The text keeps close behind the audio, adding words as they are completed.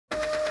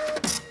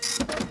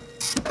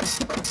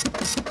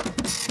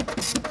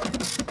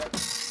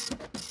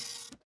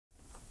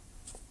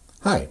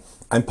Hi,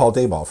 I'm Paul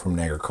Dayball from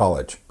Niagara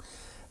College.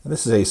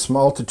 This is a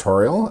small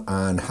tutorial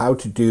on how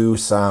to do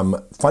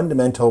some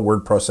fundamental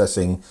word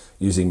processing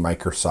using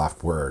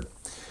Microsoft Word.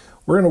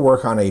 We're going to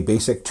work on a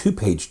basic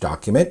two-page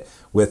document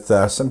with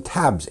some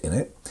tabs in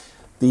it.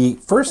 The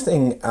first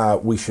thing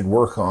we should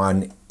work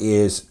on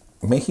is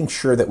making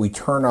sure that we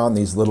turn on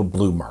these little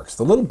blue marks.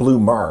 The little blue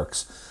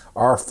marks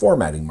are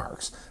formatting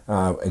marks.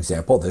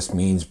 Example, this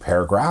means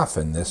paragraph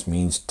and this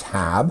means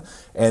tab,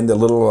 and the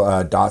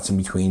little dots in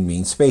between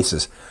mean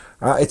spaces.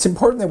 It's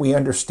important that we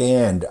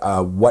understand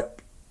what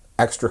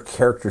extra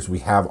characters we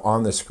have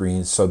on the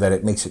screen so that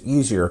it makes it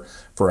easier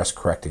for us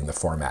correcting the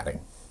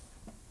formatting.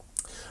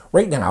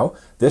 Right now,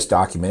 this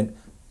document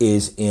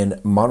is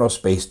in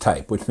monospace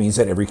type, which means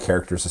that every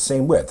character is the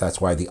same width. That's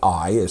why the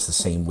I is the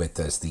same width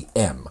as the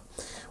M.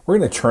 We're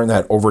going to turn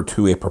that over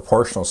to a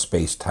proportional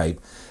space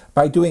type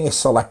by doing a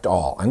select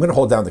all. I'm going to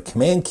hold down the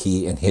command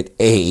key and hit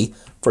A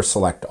for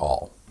select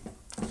all.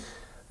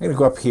 I'm going to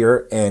go up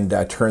here and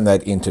turn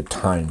that into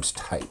times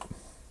type.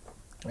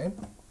 Okay.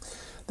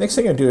 Next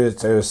thing I do is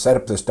to set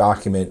up this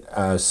document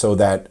so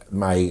that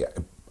my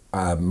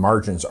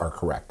margins are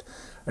correct.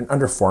 And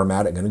under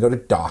format, I'm going to go to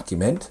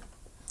document.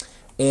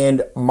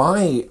 And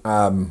my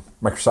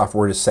Microsoft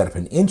Word is set up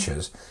in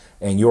inches,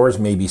 and yours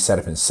may be set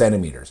up in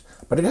centimeters.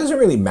 But it doesn't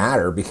really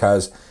matter,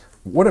 because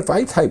what if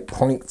I type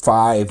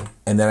 0.5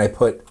 and then I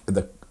put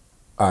the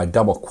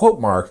double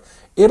quote mark,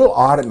 it'll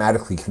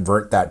automatically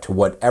convert that to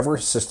whatever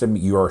system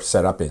you're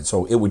set up in.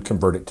 So it would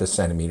convert it to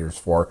centimeters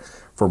for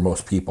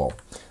most people.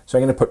 So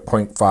I'm going to put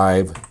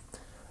 0.5,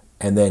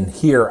 and then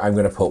here I'm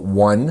going to put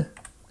 1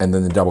 and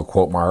then the double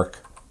quote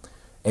mark.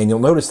 And you'll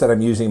notice that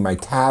I'm using my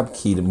tab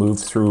key to move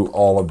through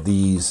all of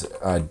these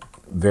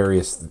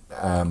various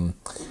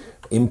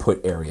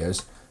input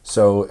areas.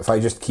 So if I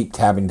just keep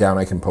tabbing down,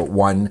 I can put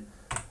 1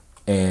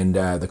 and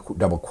the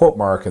double quote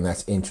mark, and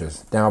that's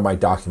inches. Now my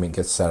document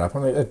gets set up,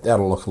 and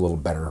that'll look a little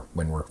better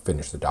when we're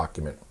finished the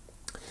document.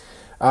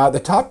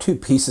 The top two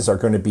pieces are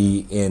going to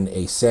be in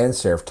a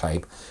sans serif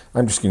type.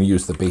 I'm just going to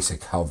use the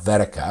basic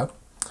Helvetica.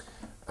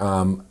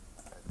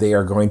 They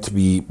are going to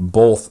be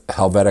both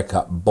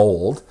Helvetica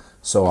bold,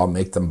 so I'll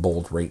make them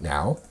bold right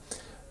now.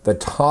 The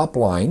top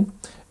line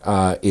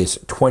is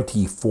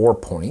 24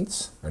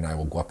 points, and I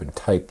will go up and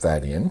type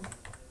that in.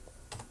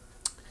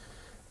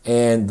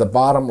 And the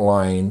bottom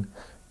line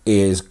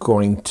is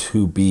going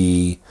to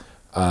be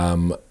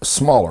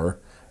smaller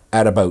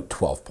at about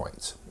 12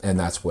 points, and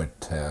that's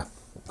what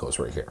goes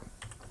right here.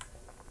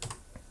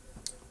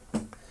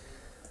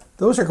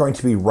 Those are going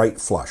to be right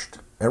flushed,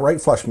 and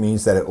right flush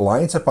means that it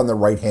lines up on the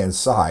right hand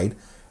side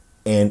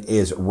and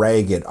is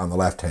ragged on the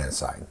left hand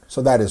side.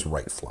 So that is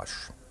right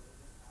flush.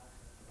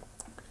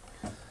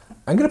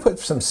 I'm going to put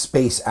some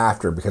space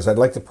after because I'd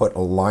like to put a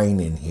line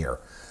in here.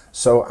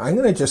 So I'm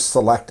going to just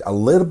select a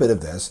little bit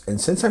of this,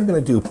 and since I'm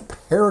going to do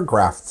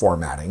paragraph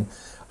formatting,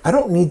 I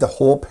don't need the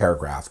whole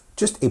paragraph,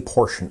 just a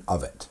portion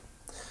of it.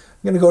 I'm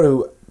going to go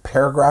to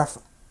paragraph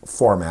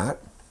format,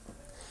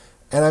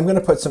 and I'm going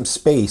to put some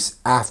space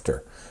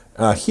after.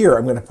 Here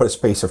I'm going to put a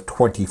space of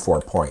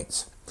 24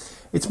 points.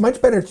 It's much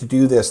better to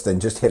do this than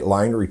just hit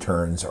line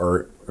returns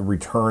or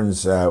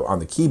returns on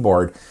the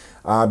keyboard,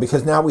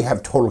 because now we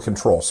have total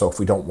control. So if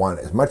we don't want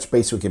as much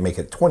space, we can make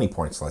it 20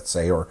 points, let's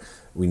say, or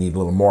we need a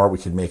little more, we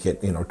could make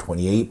it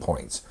 28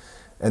 points.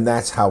 And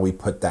that's how we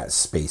put that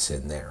space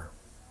in there.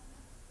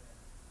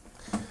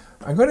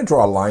 I'm going to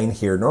draw a line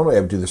here. Normally I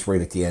would do this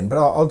right at the end, but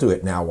I'll do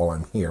it now while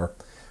I'm here.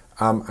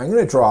 I'm going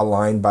to draw a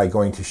line by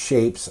going to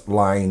Shapes,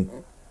 Line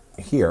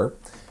here.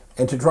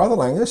 And to draw the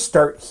line, I'm going to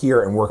start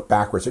here and work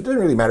backwards. It doesn't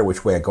really matter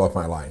which way I go with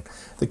my line.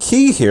 The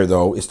key here,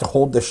 though, is to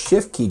hold the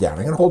Shift key down.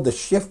 I'm going to hold the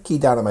Shift key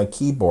down on my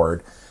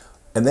keyboard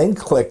and then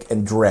click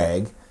and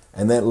drag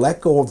and then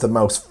let go of the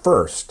mouse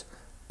first.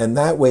 And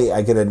that way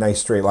I get a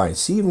nice straight line.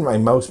 See, even my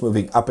mouse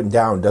moving up and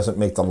down doesn't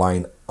make the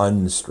line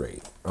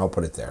unstraight. I'll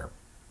put it there.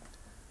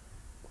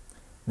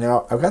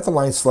 Now, I've got the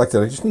line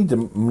selected. I just need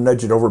to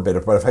nudge it over a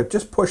bit. But if I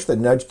just push the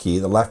nudge key,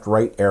 the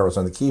left-right arrows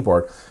on the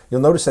keyboard,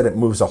 you'll notice that it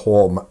moves a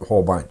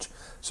whole bunch.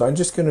 So I'm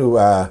just going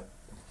to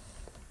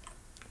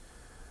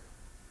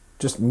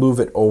just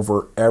move it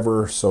over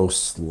ever so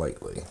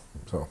slightly.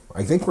 So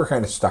I think we're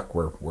kind of stuck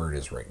where it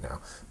is right now.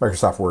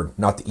 Microsoft Word,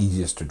 not the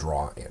easiest to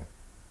draw in.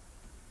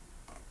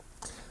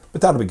 But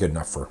that'll be good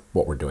enough for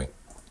what we're doing.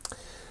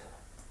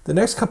 The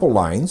next couple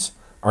lines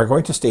are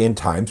going to stay in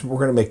times, but we're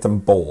going to make them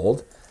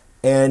bold.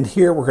 And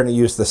here we're going to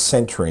use the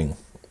centering,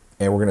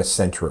 and we're going to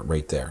center it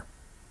right there.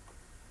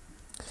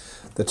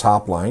 The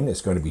top line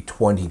is going to be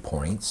 20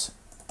 points.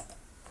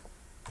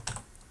 You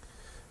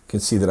can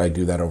see that I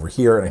do that over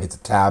here, and I hit the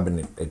tab,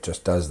 and it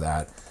just does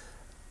that.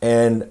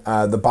 And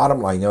the bottom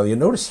line, now you'll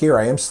notice here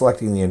I am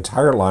selecting the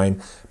entire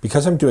line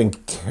because I'm doing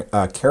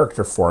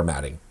character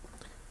formatting.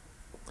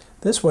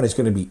 This one is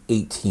going to be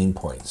 18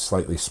 points,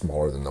 slightly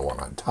smaller than the one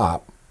on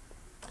top.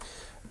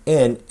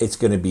 And it's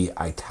going to be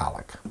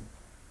italic.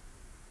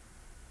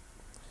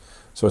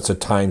 So it's a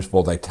times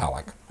bold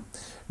italic.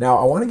 Now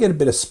I want to get a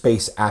bit of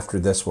space after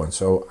this one.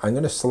 So I'm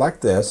going to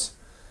select this,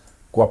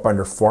 go up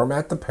under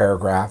Format the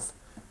Paragraph,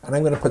 and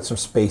I'm going to put some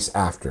space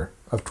after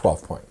of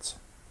 12 points.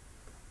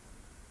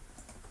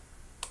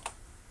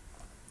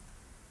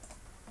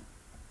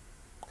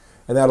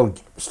 And that'll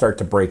start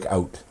to break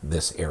out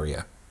this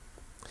area.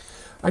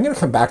 I'm going to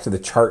come back to the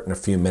chart in a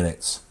few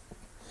minutes.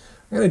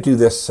 I'm going to do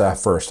this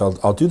first.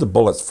 I'll do the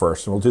bullets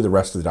first, and we'll do the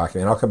rest of the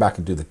document. I'll come back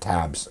and do the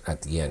tabs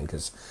at the end,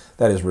 because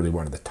that is really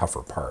one of the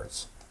tougher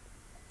parts.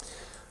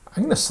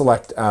 I'm going to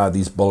select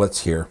these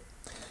bullets here.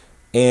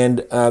 And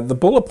the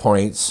bullet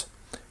points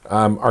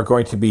are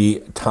going to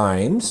be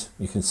times,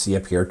 you can see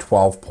up here,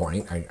 12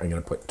 point. I'm going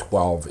to put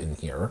 12 in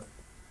here.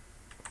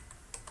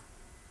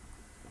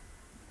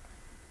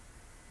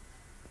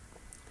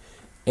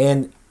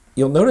 And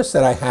you'll notice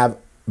that I have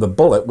the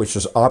bullet, which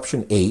is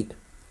option 8,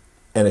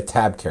 and a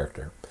tab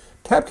character.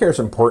 Tab character is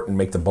important to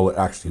make the bullet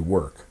actually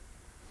work.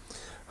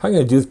 How I'm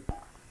going to do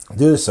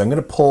this, I'm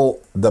going to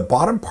pull the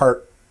bottom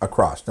part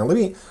across. Now let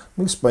me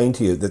explain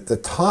to you that the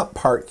top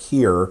part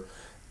here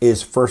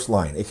is first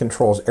line. It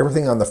controls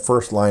everything on the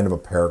first line of a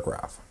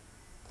paragraph.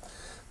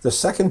 The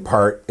second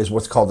part is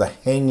what's called a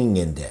hanging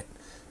indent.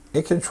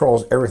 It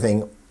controls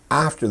everything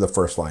after the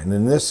first line. And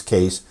in this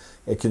case,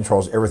 it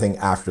controls everything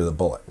after the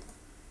bullet.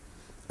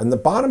 And the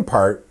bottom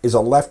part is a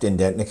left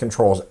indent, and it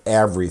controls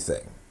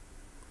everything.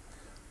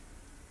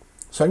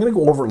 So I'm going to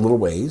go over a little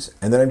ways,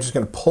 and then I'm just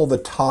going to pull the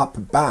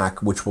top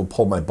back, which will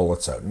pull my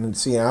bullets out. And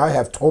see, now I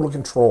have total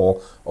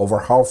control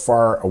over how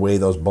far away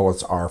those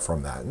bullets are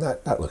from that. And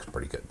that looks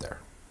pretty good there.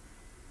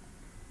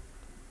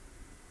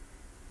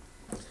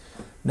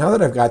 Now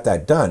that I've got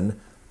that done,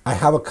 I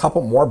have a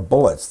couple more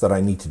bullets that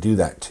I need to do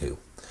that to.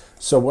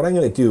 So what I'm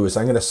going to do is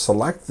I'm going to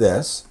select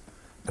this,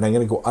 and I'm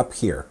going to go up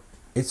here.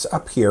 It's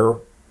up here,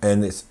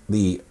 and it's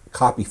the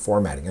copy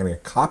formatting. I'm going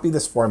to copy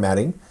this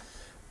formatting,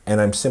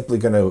 and I'm simply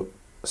going to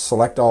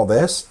select all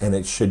this, and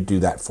it should do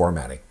that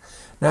formatting.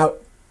 Now,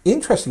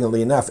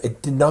 interestingly enough,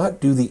 it did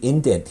not do the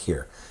indent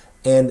here.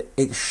 And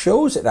it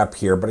shows it up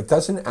here, but it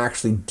doesn't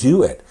actually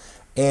do it.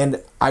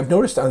 And I've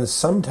noticed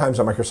sometimes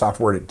on Microsoft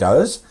Word it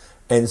does,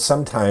 and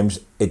sometimes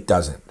it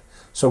doesn't.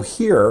 So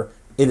here,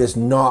 it is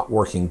not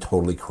working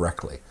totally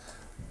correctly.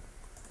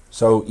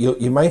 So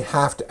you might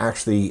have to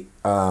actually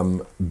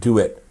do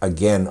it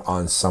again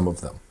on some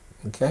of them.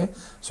 Okay,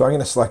 so I'm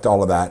going to select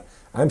all of that.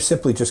 I'm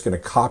simply just going to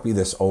copy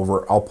this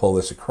over. I'll pull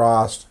this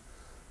across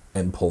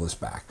and pull this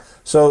back.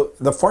 So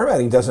the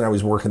formatting doesn't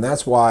always work, and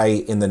that's why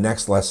in the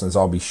next lessons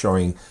I'll be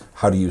showing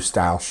how to use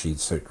style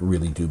sheets that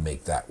really do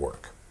make that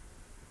work.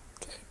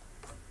 Okay.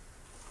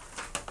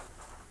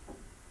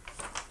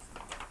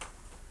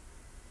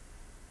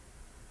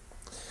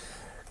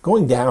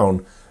 Going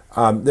down,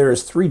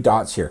 there's 3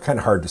 dots here, kind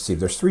of hard to see.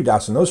 There's 3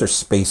 dots, and those are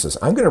spaces.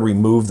 I'm going to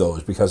remove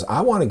those because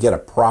I want to get a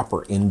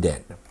proper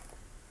indent.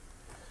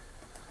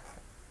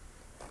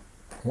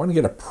 I want to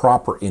get a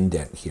proper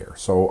indent here.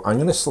 So I'm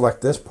going to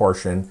select this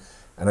portion,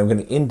 and I'm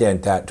going to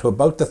indent that to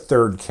about the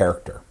 3rd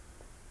character.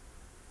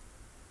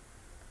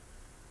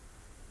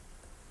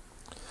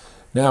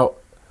 Now,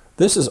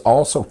 this is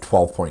also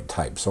 12-point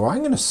type. So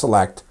I'm going to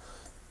select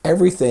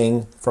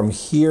everything from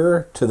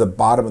here to the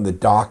bottom of the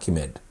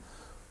document,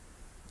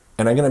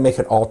 and I'm going to make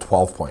it all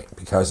 12-point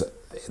because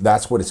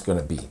that's what it's going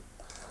to be.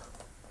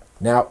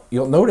 Now,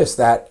 you'll notice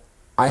that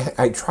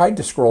I tried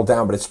to scroll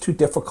down, but it's too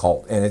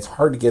difficult and it's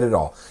hard to get it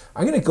all.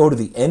 I'm going to go to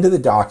the end of the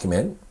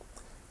document.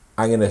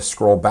 I'm going to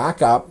scroll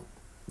back up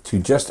to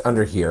just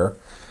under here.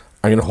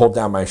 I'm going to hold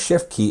down my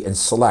Shift key and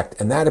select,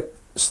 and that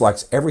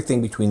selects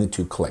everything between the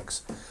 2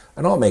 clicks.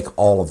 And I'll make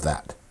all of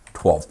that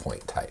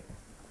 12-point type.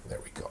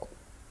 There we go.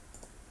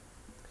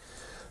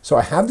 So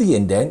I have the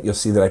indent. You'll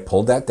see that I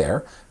pulled that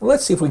there. And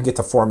let's see if we can get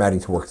the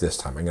formatting to work this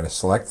time. I'm going to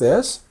select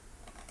this.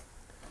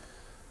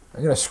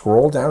 I'm going to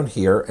scroll down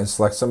here and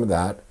select some of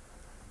that.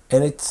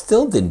 And it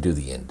still didn't do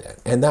the indent.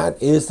 And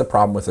that is the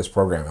problem with this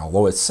program.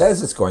 Although it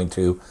says it's going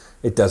to,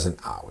 it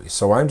doesn't always.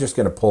 So I'm just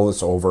going to pull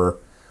this over,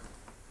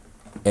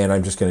 and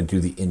I'm just going to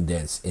do the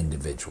indents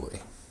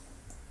individually.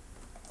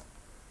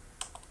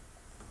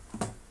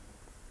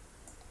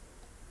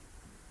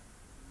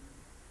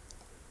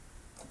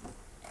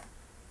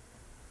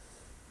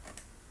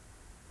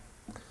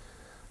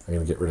 I'm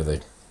going to get rid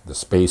of the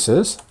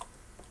spaces.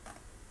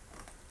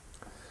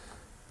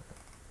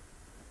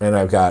 And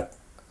I've got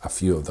a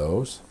few of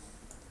those.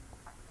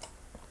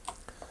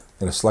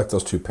 I'm going to select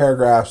those 2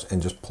 paragraphs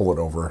and just pull it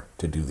over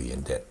to do the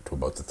indent to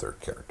about the 3rd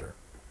character.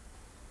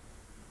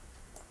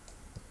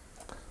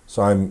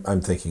 So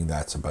I'm thinking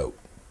that's about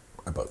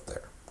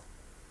there.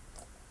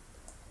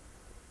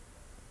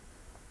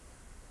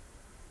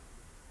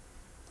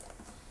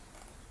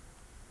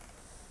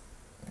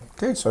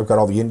 Okay, so I've got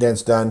all the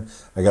indents done.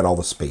 I got all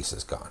the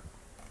spaces gone.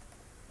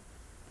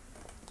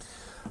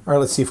 All right,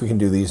 let's see if we can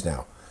do these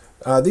now.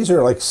 These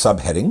are like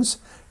subheadings.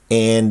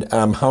 And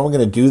how I'm going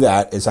to do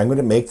that is I'm going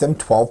to make them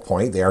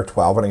 12-point. They are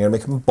 12, and I'm going to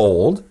make them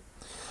bold.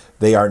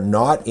 They are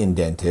not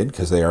indented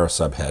because they are a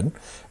subhead.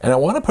 And I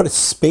want to put a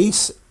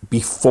space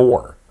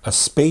before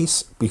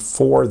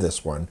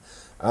this one,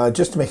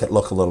 just to make it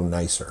look a little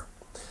nicer.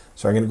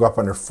 So I'm going to go up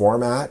under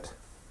Format,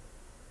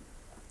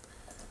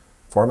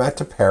 Format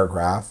to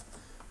Paragraph,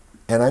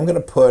 And I'm going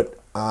to put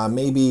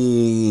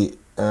maybe,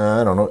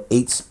 I don't know,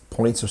 8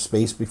 points of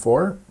space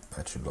before.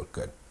 That should look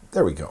good.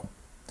 There we go.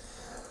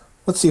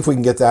 Let's see if we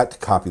can get that to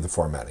copy the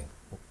formatting.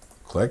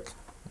 Click,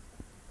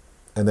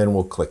 and then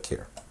we'll click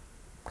here.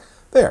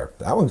 There,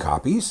 that one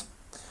copies.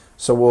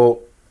 So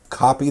we'll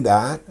copy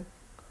that,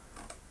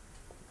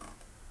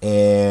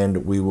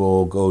 and we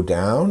will go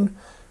down,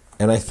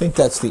 and I think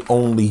that's the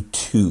only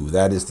 2.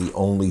 That is the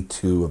only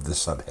 2 of the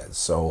subheads.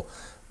 So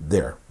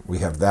there, we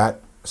have that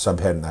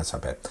subhead and that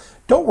subhead.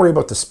 Don't worry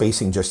about the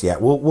spacing just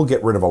yet. We'll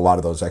get rid of a lot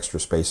of those extra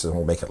spaces, and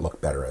we'll make it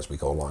look better as we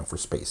go along for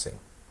spacing.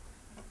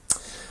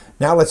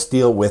 Now let's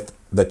deal with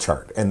the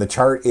chart. And the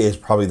chart is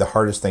probably the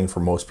hardest thing for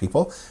most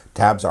people.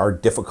 Tabs are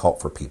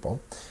difficult for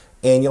people.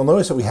 And you'll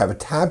notice that we have a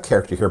tab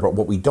character here, but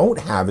what we don't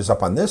have is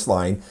up on this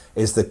line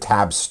is the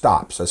tab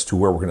stops as to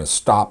where we're going to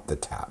stop the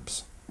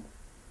tabs.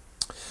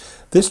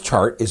 This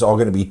chart is all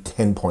going to be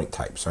 10-point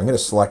type. So I'm going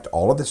to select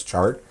all of this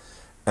chart,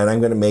 and I'm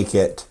going to make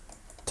it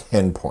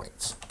 10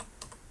 points.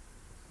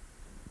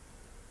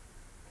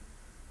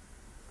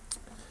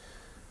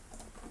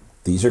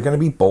 These are going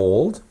to be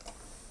bold.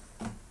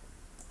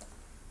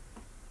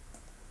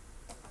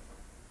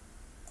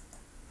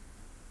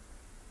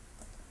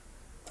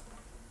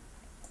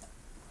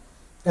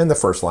 And the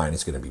first line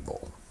is going to be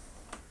bold.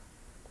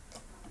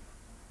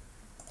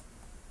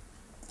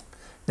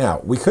 Now,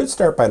 we could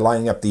start by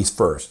lining up these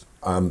first,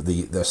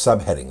 the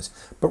subheadings.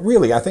 But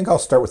really, I think I'll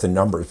start with the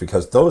numbers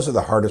because those are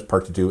the hardest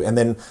part to do. And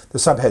then the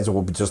subheads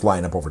will just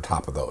line up over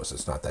top of those.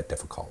 It's not that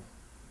difficult.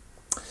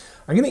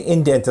 I'm going to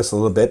indent this a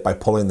little bit by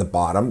pulling the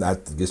bottom.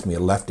 That gives me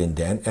a left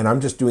indent. And I'm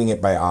just doing it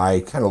by eye.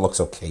 It kind of looks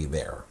okay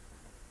there.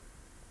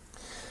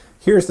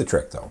 Here's the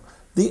trick, though.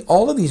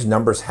 All of these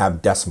numbers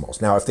have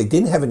decimals. Now, if they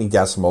didn't have any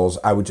decimals,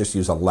 I would just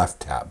use a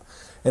left tab.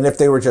 And if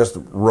they were just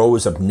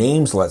rows of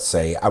names, let's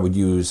say, I would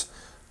use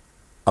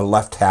a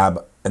left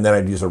tab, and then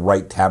I'd use a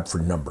right tab for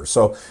numbers.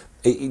 So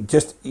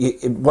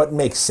what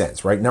makes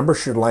sense, right?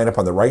 Numbers should line up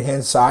on the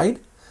right-hand side,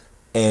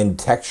 and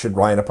text should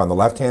line up on the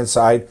left-hand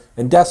side,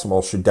 and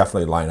decimals should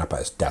definitely line up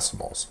as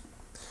decimals.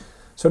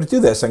 So to do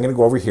this, I'm going to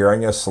go over here.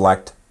 I'm going to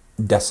select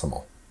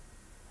decimal.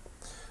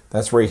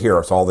 That's right here.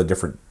 It's all the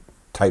different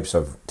types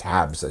of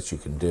tabs that you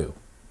can do.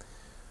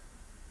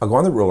 I'll go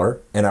on the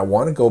ruler, and I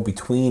want to go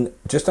between,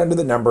 just under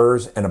the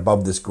numbers and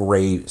above this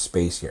gray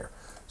space here.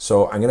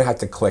 So I'm going to have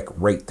to click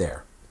right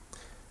there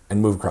and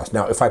move across.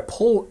 Now, if I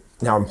pull,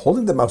 now I'm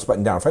holding the mouse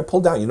button down. If I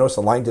pull down, you notice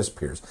the line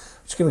disappears.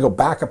 I'm just going to go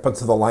back up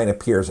until the line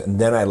appears, and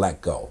then I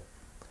let go.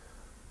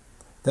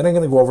 Then I'm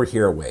going to go over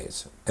here a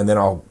ways, and then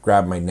I'll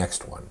grab my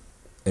next one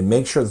and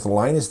make sure that the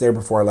line is there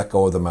before I let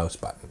go of the mouse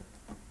button.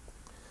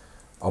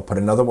 I'll put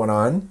another one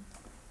on.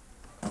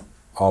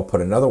 I'll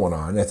put another one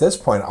on. At this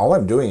point, all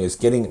I'm doing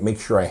is make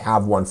sure I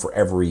have one for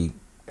every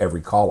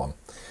column.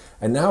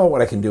 And now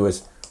what I can do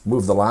is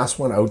move the last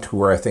one out to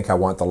where I think I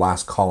want the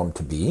last column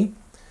to be.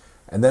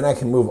 And then I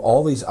can move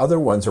all these other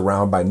ones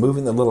around by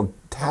moving the little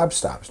tab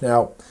stops.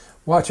 Now,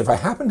 watch, if I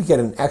happen to get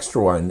an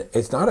extra one,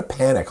 it's not a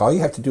panic. All you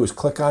have to do is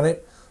click on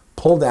it,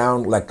 pull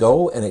down, let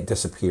go, and it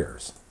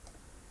disappears.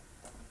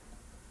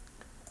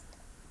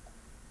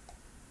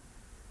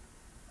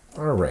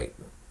 All right,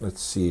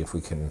 let's see if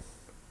we can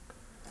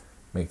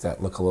make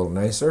that look a little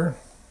nicer.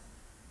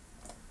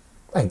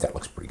 I think that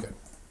looks pretty good.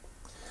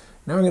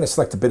 Now I'm going to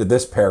select a bit of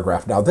this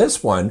paragraph. Now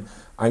this one,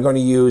 I'm going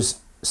to use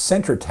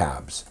center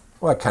tabs.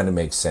 Well, that kind of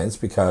makes sense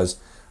because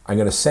I'm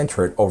going to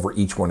center it over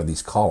each one of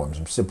these columns.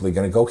 I'm simply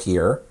going to go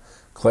here,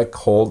 click,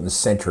 hold, and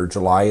center.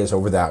 July is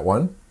over that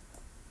one.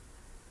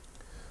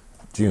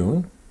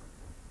 June.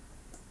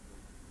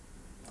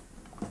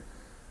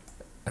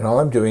 And all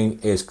I'm doing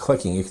is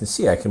clicking. You can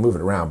see I can move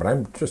it around, but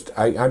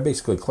I'm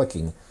basically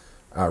clicking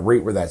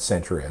right where that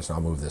center is. And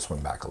I'll move this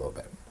one back a little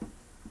bit.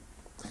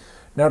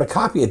 Now to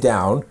copy it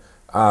down,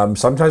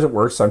 sometimes it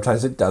works,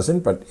 sometimes it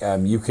doesn't, but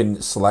you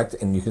can select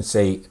and you can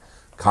say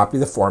copy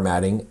the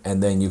formatting,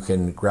 and then you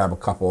can grab a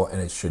couple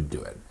and it should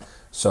do it.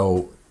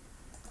 So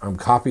I'm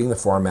copying the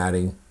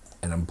formatting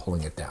and I'm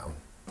pulling it down.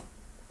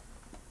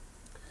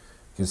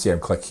 You can see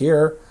I'm click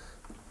here.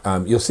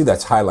 You'll see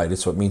that's highlighted,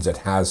 so it means it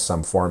has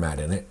some format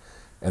in it,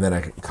 and then I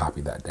can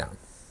copy that down.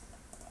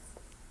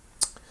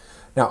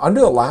 Now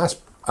under the last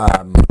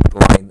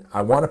line,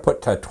 I want to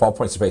put 12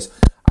 points of space.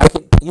 I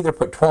can either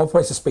put 12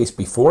 points of space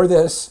before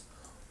this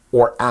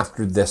or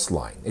after this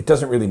line. It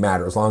doesn't really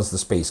matter as long as the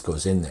space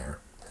goes in there.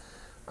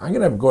 I'm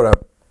going to go to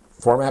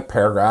Format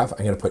Paragraph.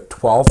 I'm going to put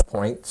 12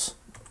 points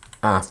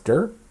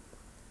after.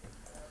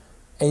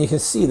 And you can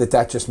see that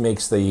that just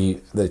makes the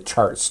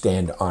chart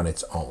stand on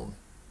its own.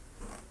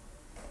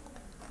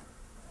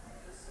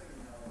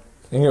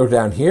 I'm going to go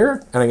down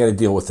here, and I'm going to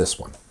deal with this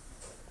one.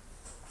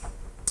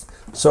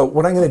 So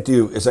what I'm going to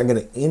do is I'm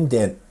going to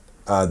indent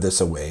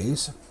this a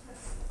ways,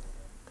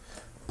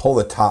 pull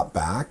the top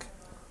back,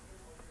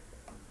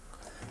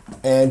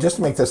 and just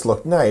to make this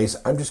look nice,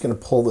 I'm just going to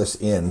pull this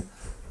in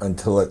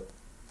until it,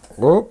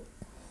 whoop,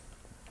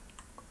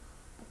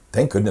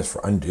 thank goodness for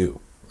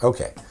undo.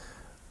 Okay,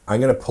 I'm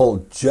going to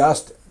pull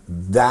just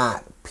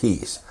that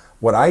piece.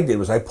 What I did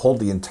was I pulled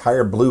the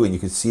entire blue, and you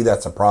can see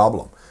that's a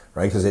problem,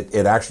 right? Because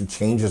it actually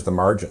changes the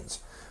margins.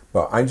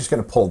 But I'm just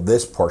going to pull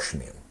this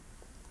portion in.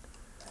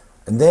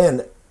 And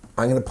then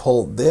I'm going to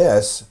pull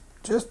this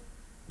just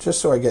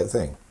so I get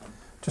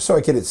just so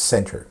I get it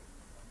centered.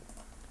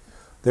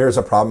 There's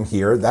a problem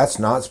here. That's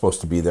not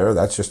supposed to be there.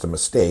 That's just a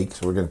mistake.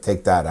 So we're going to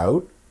take that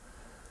out.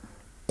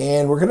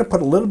 And we're going to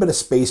put a little bit of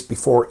space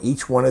before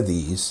each one of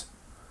these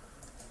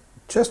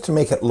just to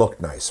make it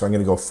look nice. So I'm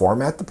going to go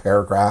format the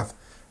paragraph.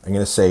 I'm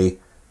going to say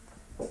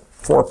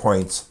 4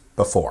 points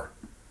before.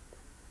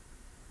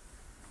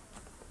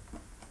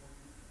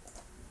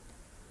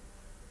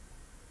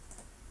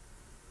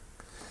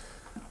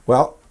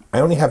 Well, I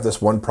only have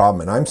this one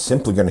problem, and I'm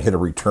simply going to hit a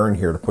return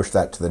here to push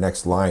that to the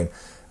next line.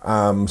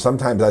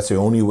 Sometimes that's the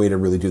only way to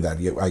really do that.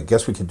 I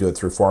guess we could do it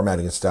through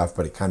formatting and stuff,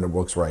 but it kind of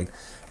looks right.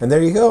 And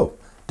there you go.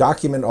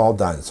 Document all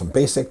done. Some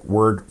basic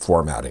Word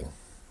formatting.